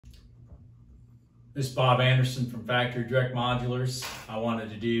This is Bob Anderson from Factory Direct Modulars. I wanted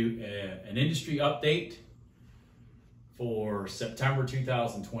to do an industry update for September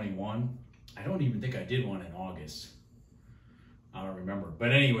 2021. I don't even think I did one in August. I don't remember.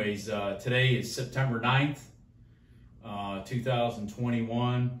 But anyways, today is September 9th,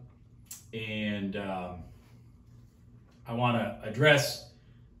 2021. And I want to address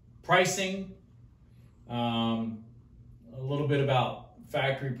pricing, a little bit about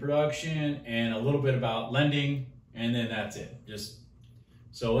factory production, and a little bit about lending, and then that's it.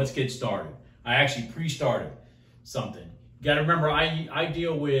 So let's get started. I actually pre-started something. You got to remember, I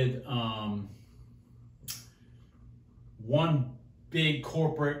deal with one big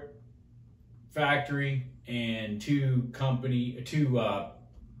corporate factory and two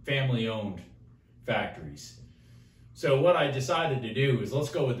family-owned factories. So what I decided to do is let's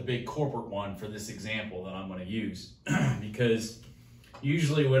go with the big corporate one for this example that I'm going to use, because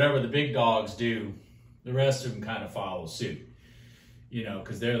usually whatever the big dogs do, the rest of them kind of follow suit, you know,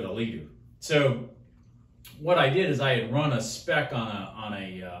 because they're the leader. So what I did is I had run a spec on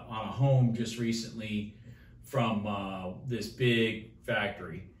a home just recently from this big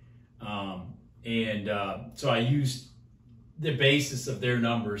factory, so I used the basis of their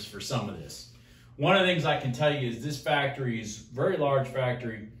numbers for some of this. One of the things I can tell you is this factory is a very large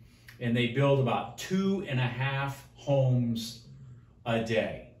factory, and they build about 2.5 homes a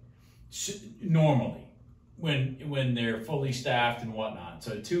day normally when they're fully staffed and whatnot.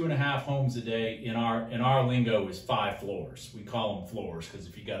 So 2.5 homes a day in our lingo is 5 floors. We call them floors because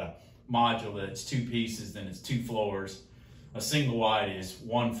if you got a module that's 2 pieces, then it's 2 floors. A single wide is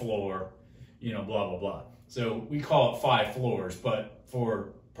 1 floor, you know, blah blah blah. So we call it 5 floors, but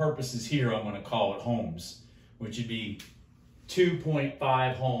for purposes here I'm going to call it homes, which would be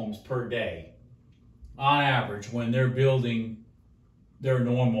 2.5 homes per day on average when they're building their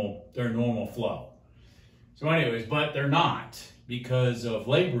normal flow. So anyways, but they're not, because of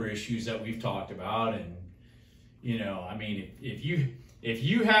labor issues that we've talked about. And you know, I mean, if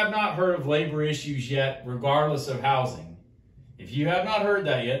you have not heard of labor issues yet, regardless of housing, if you have not heard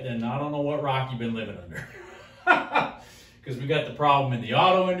that yet, then I don't know what rock you've been living under. Because we got the problem in the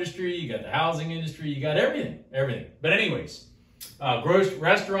auto industry, you got the housing industry, you got everything. But anyways,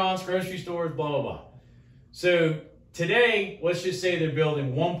 restaurants, grocery stores, blah blah blah. So today, let's just say they're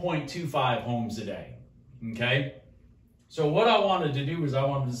building 1.25 homes a day, okay? So what I wanted to do is I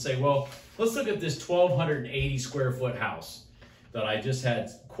wanted to say, well, let's look at this 1,280 square foot house that I just had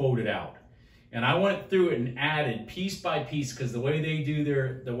quoted out. And I went through it and added piece by piece, because the way they do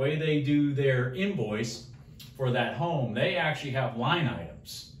their invoice for that home, they actually have line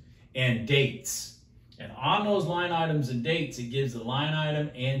items and dates. And on those line items and dates, it gives the line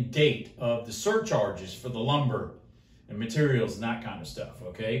item and date of the surcharges for the lumber and materials and that kind of stuff,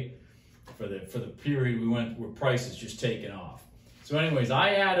 okay? For the period we went where prices just taken off. So anyways,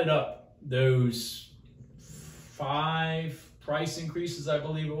 I added up those 5 price increases, I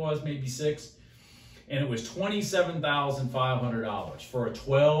believe it was, maybe 6, and it was $27,500 for a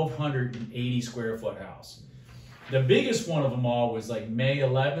 1,280 square foot house. The biggest one of them all was like May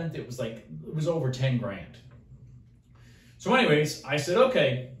 11th. It was over 10 grand. So anyways, I said,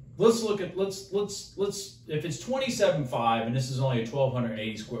 okay, let's look at, let's if it's 27.5 and this is only a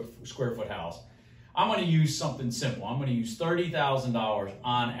 1,280 square foot house, I'm going to use something simple. I'm going to use $30,000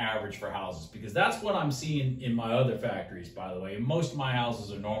 on average for houses, because that's what I'm seeing in my other factories, by the way. Most of my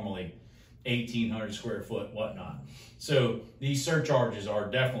houses are normally 1,800 square foot, whatnot. So these surcharges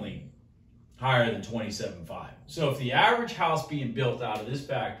are definitely higher than 27.5. So if the average house being built out of this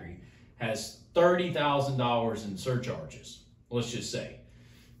factory has $30,000 in surcharges, let's just say,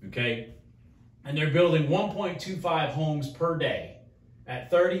 okay, and they're building 1.25 homes per day at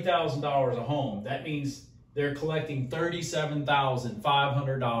 $30,000 a home, that means they're collecting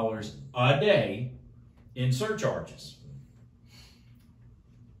 $37,500 a day in surcharges.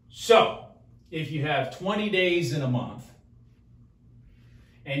 So if you have 20 days in a month,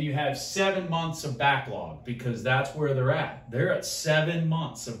 and you have 7 months of backlog, because that's where they're at. They're at 7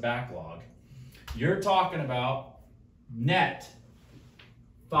 months of backlog. You're talking about net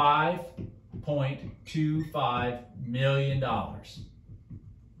 $5.25 million.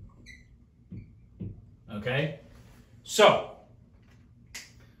 Okay? So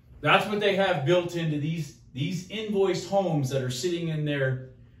that's what they have built into these invoiced homes that are sitting in their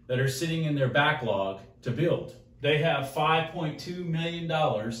backlog to build. They have $5.2 million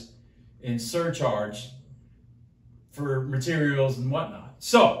in surcharge for materials and whatnot.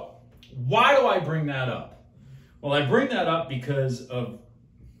 So why do I bring that up? Well, I bring that up because of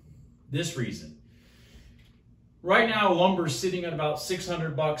this reason. Right now, lumber is sitting at about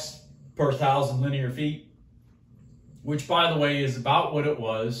 $600 per 1,000 linear feet, which, by the way, is about what it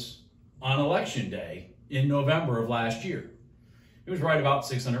was on election day in November of last year. It was right about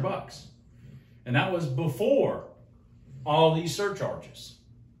 $600. And that was before all these surcharges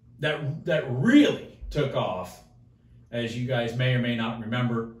that really took off, as you guys may or may not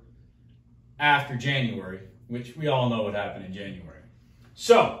remember, after January, which we all know what happened in January.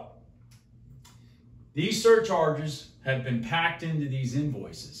 So these surcharges have been packed into these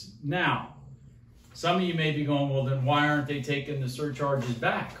invoices. Now, some of you may be going, well, then why aren't they taking the surcharges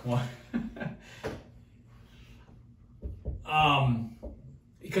back? Well,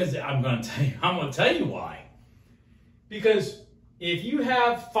 because I'm going to tell you why. Because if you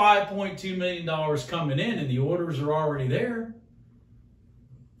have $5.2 million coming in and the orders are already there,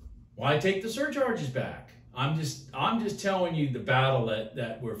 why take the surcharges back? I'm just telling you the battle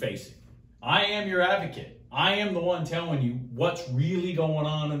that we're facing. I am your advocate. I am the one telling you what's really going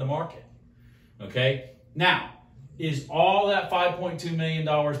on in the market. Okay? Now, is all that $5.2 million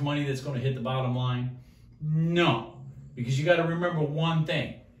money that's going to hit the bottom line? No. Because you got to remember one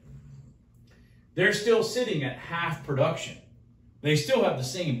thing. They're still sitting at half production. They still have the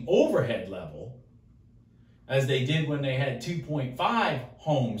same overhead level as they did when they had 2.5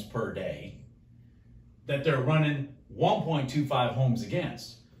 homes per day that they're running 1.25 homes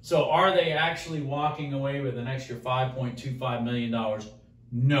against. So are they actually walking away with an extra $5.25 million?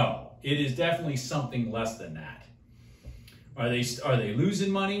 No. It is definitely something less than that. Are they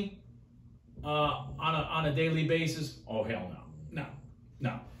losing money on a daily basis? Oh, hell no.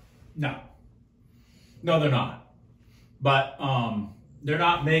 No, they're not. But they're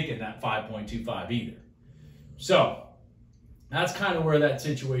not making that 5.25 either. So that's kind of where that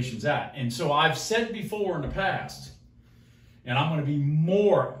situation's at. And so I've said before in the past, and I'm going to be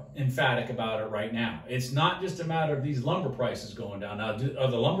more emphatic about it right now. It's not just a matter of these lumber prices going down. Now, are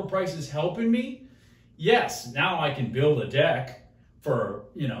the lumber prices helping me? Yes. Now I can build a deck for,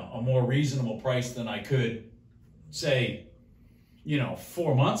 a more reasonable price than I could, say,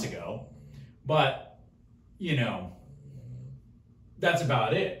 4 months ago. But, that's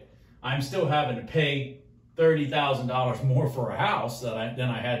about it. I'm still having to pay $30,000 more for a house than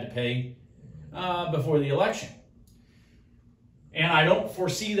I had to pay before the election. And I don't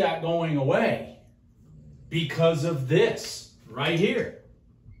foresee that going away because of this right here.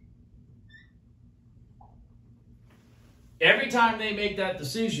 Every time they make that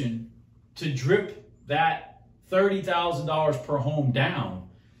decision to drip that $30,000 per home down,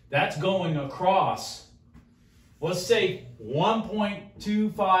 that's going across, let's say,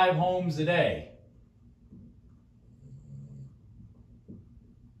 1.25 homes a day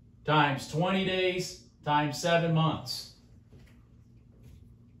times 20 days times 7 months.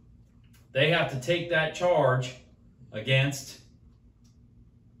 They have to take that charge against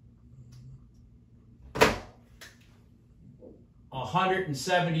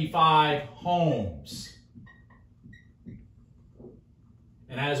 175 homes.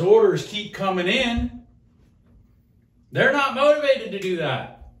 And as orders keep coming in, they're not motivated to do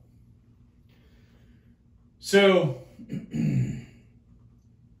that. So,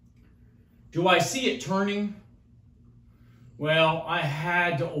 do I see it turning? Well, I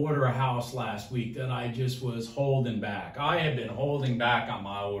had to order a house last week that I just was holding back. I have been holding back on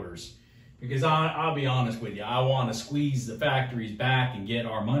my orders because I'll be honest with you, I want to squeeze the factories back and get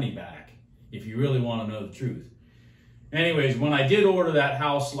our money back, if you really want to know the truth. Anyways, when I did order that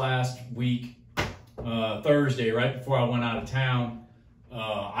house last week, Thursday, right before I went out of town,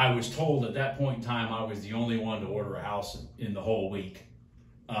 I was told at that point in time I was the only one to order a house in the whole week.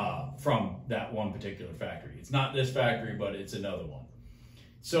 From that one particular factory. It's not this factory, but it's another one.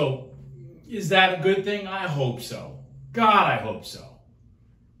 So, is that a good thing? I hope so. God, I hope so.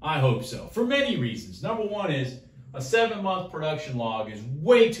 I hope so. For many reasons. Number one is a 7-month production log is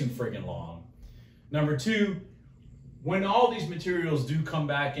way too friggin' long. Number two, when all these materials do come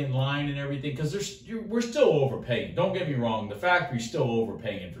back in line and everything, because we're still overpaying. Don't get me wrong, the factory's still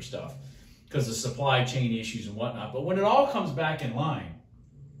overpaying for stuff because of supply chain issues and whatnot. But when it all comes back in line,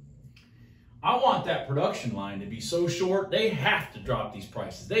 I want that production line to be so short, they have to drop these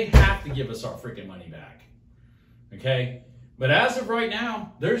prices. They have to give us our freaking money back. Okay? But as of right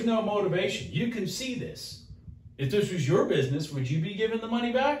now, there's no motivation. You can see this. If this was your business, would you be giving the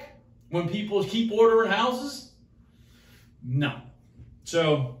money back when people keep ordering houses? No.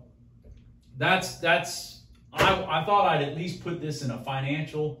 So I thought I'd at least put this in a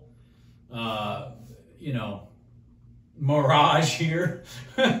financial, mirage here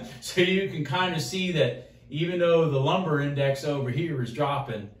so you can kind of see that even though the lumber index over here is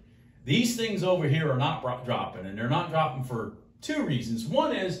dropping, these things over here are not dropping, and they're not dropping for Two reasons.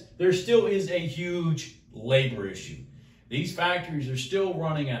 One is there still is a huge labor issue. These factories are still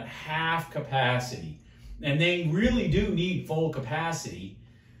running at half capacity, and they really do need full capacity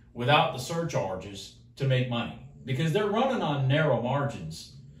without the surcharges to make money, because they're running on narrow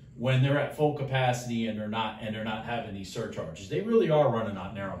margins when they're at full capacity and they're not having these surcharges. They really are running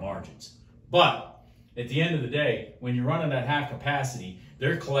on narrow margins. But at the end of the day, when you're running at half capacity,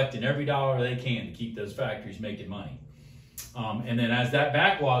 they're collecting every dollar they can to keep those factories making money. And then as that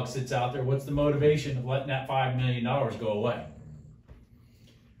backlog sits out there, what's the motivation of letting that $5 million go away?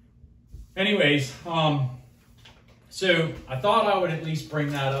 Anyways, so I thought I would at least bring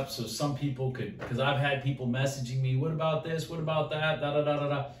that up so some people could, because I've had people messaging me, what about this, what about that, da da da da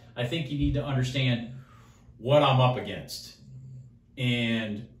da. I think you need to understand what I'm up against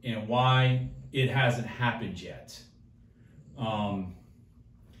and why it hasn't happened yet.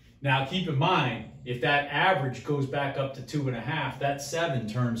 Now keep in mind, if that average goes back up to 2.5, that 7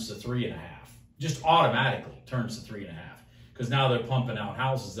 turns to 3.5. Just automatically turns to 3.5, because now they're pumping out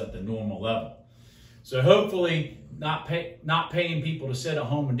houses at the normal level. So hopefully not paying people to sit at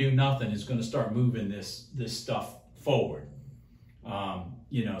home and do nothing is going to start moving this stuff forward.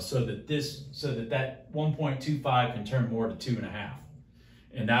 You know, so that that 1.25 can turn more to 2.5,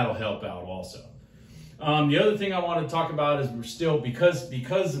 and that'll help out also. The other thing I want to talk about is we're still,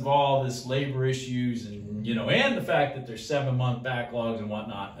 because of all this labor issues and, you know, and the fact that there's 7-month backlogs and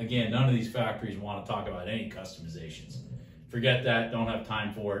whatnot. Again, none of these factories want to talk about any customizations. Forget that. Don't have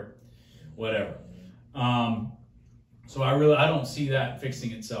time for it. Whatever. So I don't see that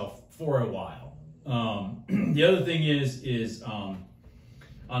fixing itself for a while. The other thing is on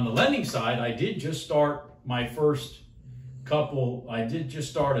the lending side, I did just start my first couple. I did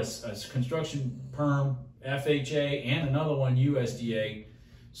just start a construction perm FHA and another one USDA.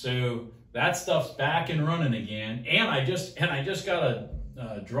 So that stuff's back and running again. And I just got a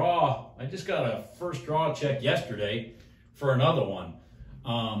first draw check yesterday for another one.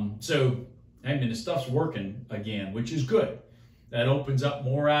 So I mean, the stuff's working again, which is good. That opens up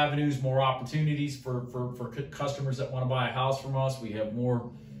more avenues, more opportunities for customers that want to buy a house from us. We have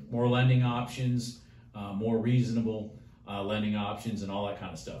more lending options, more reasonable lending options, and all that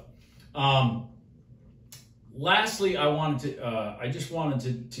kind of stuff. Lastly, I just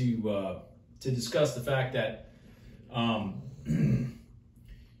wanted to discuss the fact that,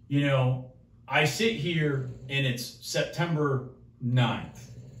 you know, I sit here and it's September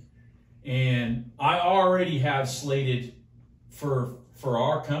 9th, and I already have slated for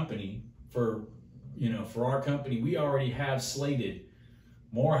our company, we already have slated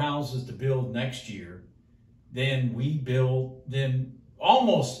more houses to build next year than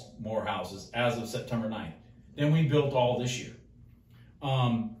almost more houses as of September 9th than we built all this year,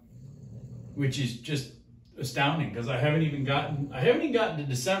 which is just astounding, because I haven't even gotten to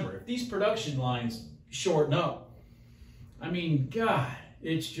December. If these production lines shorten up, I mean, God,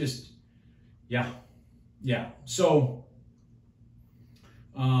 it's just, yeah. So,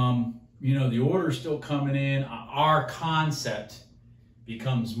 you know, the order's still coming in. Our concept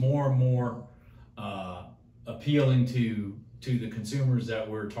becomes more and more appealing to the consumers that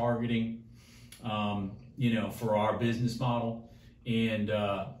we're targeting, you know, for our business model. And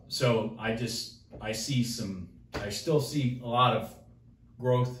so I still see a lot of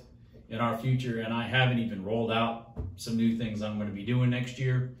growth in our future, and I haven't even rolled out some new things I'm going to be doing next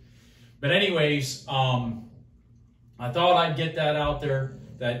year. But anyways, I thought I'd get that out there,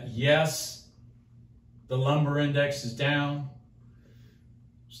 that yes, the lumber index is down,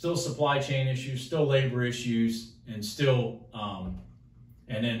 still supply chain issues, still labor issues, and still,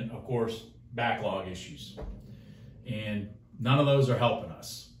 and then of course, backlog issues. And none of those are helping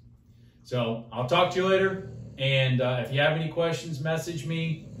us. So I'll talk to you later. And if you have any questions, message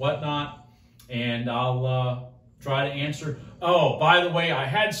me, whatnot, and I'll try to answer. Oh, by the way, I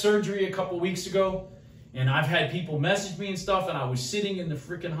had surgery a couple weeks ago, and I've had people message me and stuff, and I was sitting in the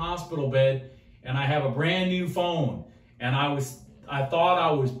freaking hospital bed, and I have a brand new phone, and I thought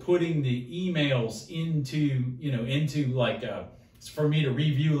I was putting the emails into like for me to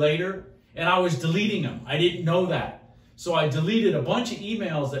review later, and I was deleting them. I didn't know that. So I deleted a bunch of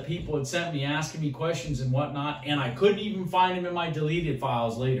emails that people had sent me asking me questions and whatnot, and I couldn't even find them in my deleted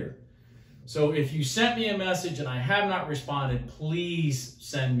files later. So if you sent me a message and I have not responded, please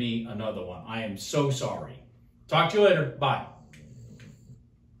send me another one. I am so sorry. Talk to you later. Bye.